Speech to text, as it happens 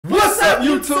up,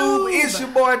 YouTube? It's your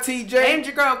boy TJ. And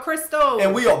your girl Crystal.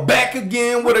 And we are back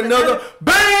again with another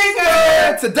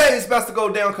banger. Today is about to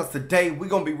go down because today we're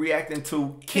going to be reacting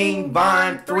to King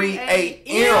Von 3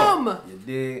 AM. You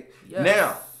dig? Yes.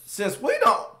 Now, since we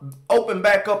don't open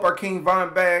back up our King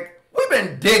Von bag, we've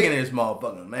been digging this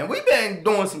motherfucker, man. We've been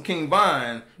doing some King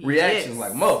Von reactions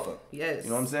like motherfucker. Yes.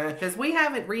 You know what I'm saying? Because we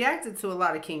haven't reacted to a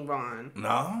lot of King Von.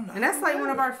 No. And that's like one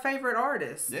of our favorite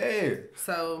artists. Yeah.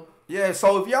 So. Yeah,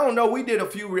 so if y'all don't know, we did a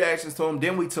few reactions to him.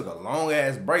 Then we took a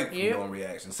long-ass break from doing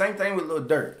reactions. Same thing with Lil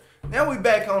Durk. Now we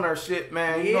back on our shit,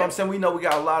 man. You know what I'm saying? We know we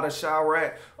got a lot of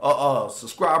Chirac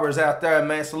subscribers out there,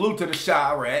 man. Salute to the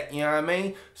Chirac, you know what I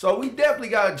mean? So we definitely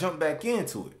got to jump back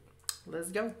into it. Let's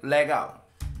go. Leg out.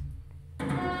 If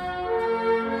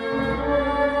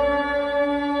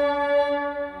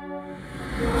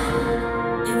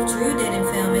Drew didn't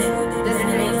film it, then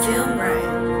it ain't filmed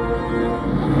right.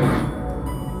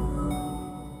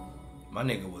 My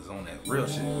nigga was on that real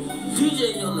shit.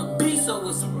 DJ on the beat, so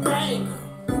it's a banger.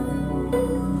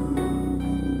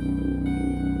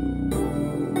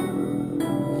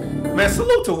 Man,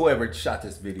 salute to whoever shot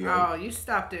this video. Oh, you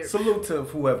stopped it. Salute to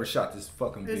whoever shot this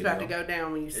fucking video. It's about to go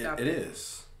down when you stop it. It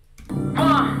is.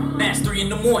 Now it's 3 in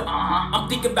the morning. I'm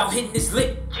thinking about hitting this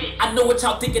lick. I know what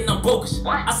y'all thinking, I'm bogus.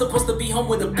 I'm supposed to be home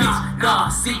with a bitch. Nah,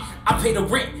 see, I pay the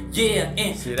rent. Yeah,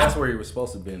 and see, that's where he was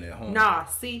supposed to be at home. Nah,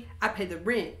 see, I pay the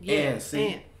rent. Yeah, and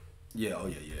see. And. Yeah, oh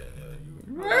yeah.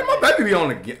 Man, my baby be on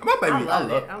the game. My baby, I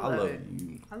love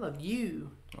you. I love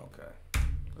you. Okay.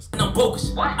 I'm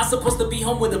bogus. I'm supposed to be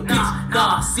home with a bitch.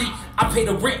 Nah, see, I pay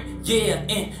the rent. Yeah,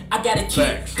 and I got a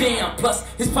kid. Damn, plus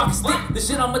his pockets thick. The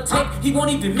shit I'ma take, he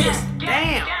won't even miss.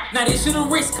 Damn. Now they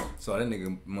should've risked. So that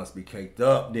nigga must be caked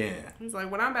up then. He's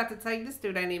like, what I'm about to take, this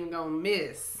dude ain't even gonna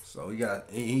miss. So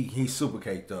he's super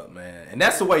caked up, man. And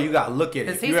that's the way you gotta look at it.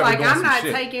 Because he's like, I'm not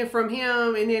taking from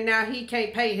him, and then now he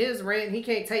can't pay his rent, and he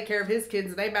can't take care of his kids,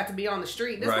 and they about to be on the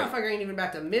street. This motherfucker ain't even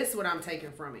about to miss what I'm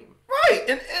taking from him.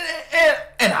 Right,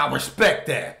 and I respect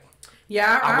that.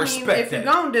 Yeah, I mean, if you're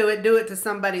gonna do it to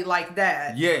somebody like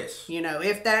that. Yes. You know,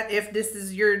 if this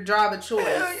is your job of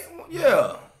choice.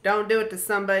 Yeah. Don't do it to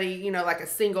somebody, you know, like a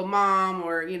single mom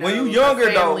or, you know, when you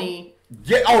younger though.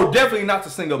 Yeah, oh, definitely not to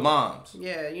single moms.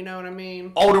 Yeah, you know what I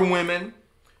mean? Older women.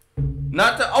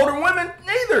 Not to older women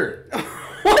neither.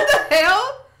 What the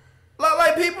hell?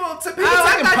 Like people I taking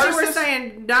thought purses. you were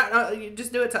saying not, you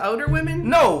just do it to older women?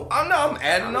 No, I'm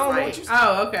adding on what you said.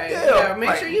 Oh, okay. Yeah,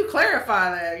 make sure you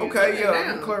clarify that. Okay,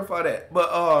 yeah, you clarify that.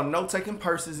 But no taking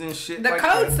purses and shit. The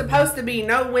code's supposed to be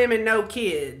no women, no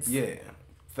kids. Yeah,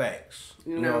 facts.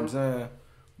 You know what I'm saying?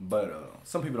 But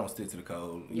some people don't stick to the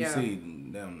code. You see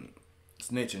them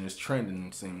snitching is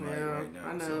trending, seem like right now.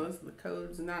 I know, the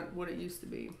code's not what it used to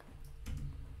be.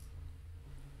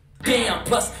 Damn,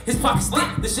 plus his pockets thick.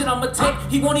 The shit I'ma take,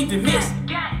 he won't even miss.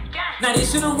 Now they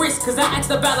should've risked, cause I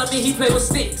asked about him, he play with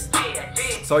sticks.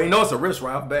 So you know it's a risk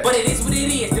right off bat. But it is what it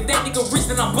is. If that nigga rich,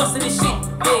 then I'm busting this shit.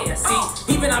 Yeah,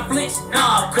 see, even I flinch,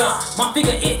 nah, cause my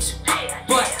finger itch.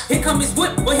 But here come his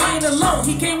whip, but he ain't alone,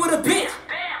 he came with a bitch.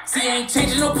 See, I ain't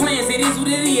changing no plans, it is what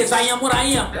it is, I am what I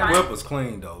am. That whip was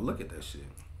clean though, look at that shit.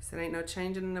 Said ain't no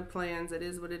changing in the plans, it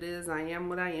is what it is, I am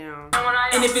what I am.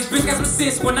 And if this bitch got some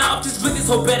sense, when I up this bitch, this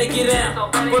hoe better get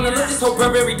out. Gonna let this hoe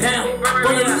Burberry down.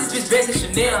 Gonna let this bitch best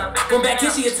in Chanel. Going back here,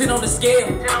 she a 10 on the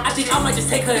scale. I think I might just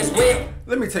take her as well.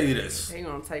 Let me tell you this. He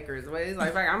gonna take her as well. He's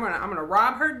like, I'm gonna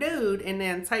rob her dude and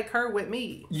then take her with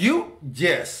me.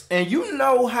 Yes. And you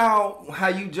know how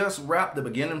you just rapped the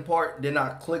beginning part, then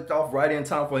I clicked off right in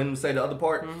time for him to say the other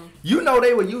part? You know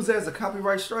they would use that as a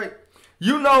copyright strike.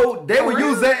 You know they would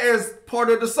use that as part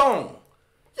of the song.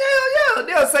 Yeah.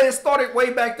 They'll say it started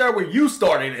way back there where you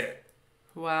started it.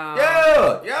 Wow.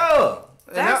 Yeah.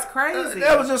 That's crazy.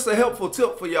 That was just a helpful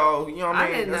tip for y'all. You know what I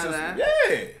mean? I didn't know that.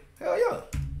 Yeah. Hell yeah.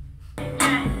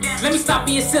 Let me stop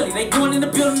being silly. They going in the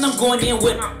building, I'm going in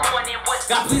with them.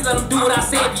 God, please let them do what I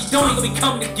say. If you don't, you gonna be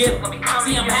coming to get them.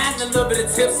 See, I'm having a little bit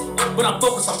of tipsy, but I'm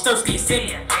focused, I'm thirsty and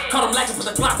sick. Caught him lacking for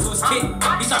the Glock to his kid.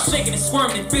 He start shaking and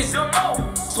squirming and fizzing.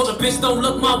 Told the bitch don't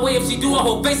look my way. If she do, her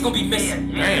whole face gonna be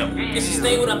missing. Damn. And she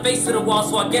stayed with her face to the wall,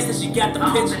 so I guess that she got the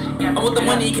picture. And with the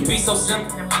money, it can be so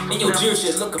simple. And your jewelry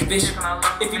shit look official.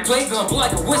 If you play, gonna blow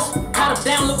like a whistle. Caught him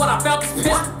down, look what I found, this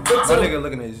pistol. That nigga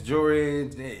looking at his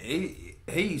jewelry.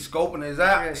 He's scoping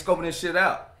his shit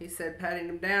out. He said patting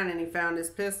him down and he found his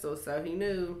pistol, so he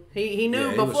knew. He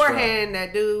knew beforehand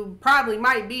that dude probably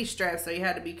might be strapped, so he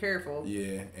had to be careful.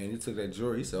 Yeah, and he took that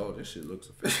jewelry. He said, "Oh, this shit looks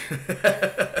official."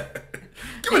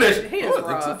 Give me that shit. It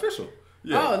looks official.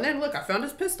 Yeah. Oh, and then look, I found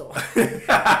his pistol. Oh,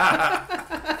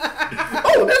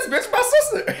 that's bitch my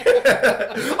sister.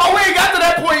 Oh, we ain't got to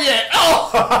that point yet.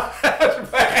 Oh.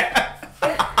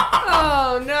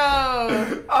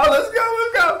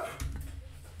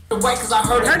 Cause I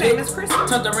heard her name is Chris.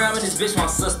 Turned around and this bitch my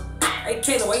sister. Hey,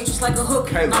 Kayla, why you just like a hook?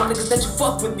 Now niggas that you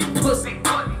fuck with be pussy.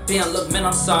 Damn, look, man,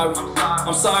 I'm sorry.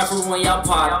 I'm sorry for ruining y'all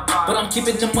pot. But I'm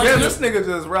keeping the money. Yeah, this nigga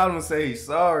just rattled and say he's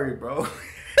sorry, bro.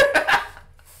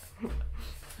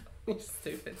 You're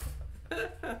stupid.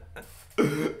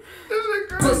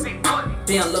 Pussy.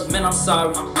 Damn, look, man, I'm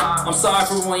sorry. I'm sorry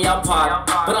for ruining y'all pot.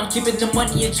 But I'm keeping the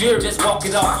money in jail. Just walk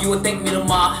it off. You would thank me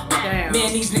tomorrow. Damn.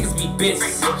 Man, these niggas be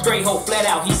bitch. Straight hoe, flat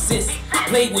out, he sis.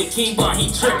 Played with King Von, he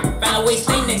trippin'. Found a way,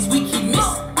 stay next week, he miss.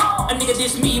 A nigga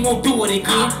diss me, he won't do it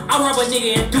again. I rob a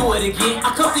nigga and do it again.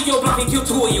 I come to your block and kill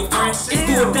 2 of your friends. It's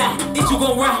do or die. Is you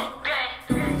gon' ride?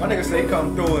 My nigga say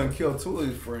come through and kill 2 of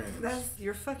his friends.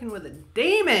 You're fucking with a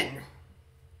demon.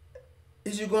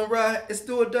 Is you gonna ride? It's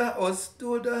do or die, or it's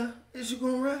do or die? Is you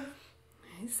gonna ride?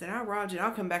 He said, I robbed you.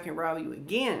 I'll come back and rob you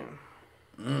again.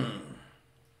 Damn.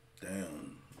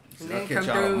 And I'll then catch come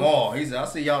y'all through. tomorrow. He said, I'll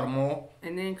see y'all tomorrow.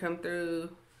 And then come through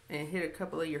and hit a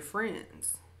couple of your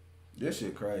friends. This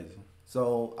shit crazy.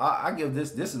 So I give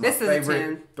this is my This is a favorite.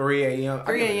 10. 3 a.m.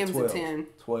 3 a.m. is a 10.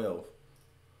 12.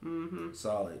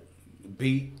 Solid.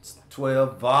 Beats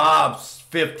 12. Vibes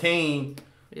 15.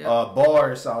 Yep.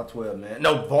 Bars solid 12, man.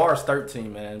 No, bars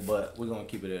 13, man. But we're gonna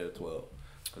keep it at a 12.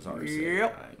 Cause I already said it.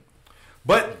 Yep. Right.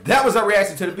 But that was our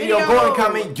reaction to the video. Video. Go and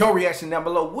comment your reaction down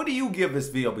below. What do you give this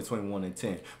video between 1 and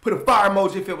 10? Put a fire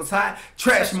emoji if it was hot,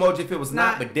 trash emoji if it was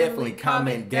not, but definitely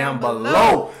comment down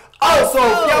below. Also,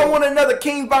 if y'all want another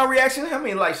King Von reaction, how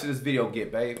many likes should this video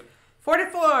get, babe?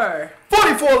 44.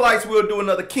 44 likes, we'll do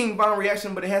another King Von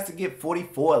reaction, but it has to get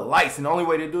 44 likes. And the only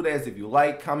way to do that is if you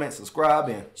like, comment, subscribe,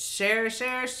 and Share.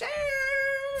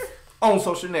 on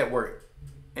social network.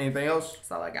 Anything else?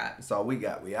 That's all I got. That's all we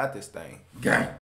got. We out this thing. Gang.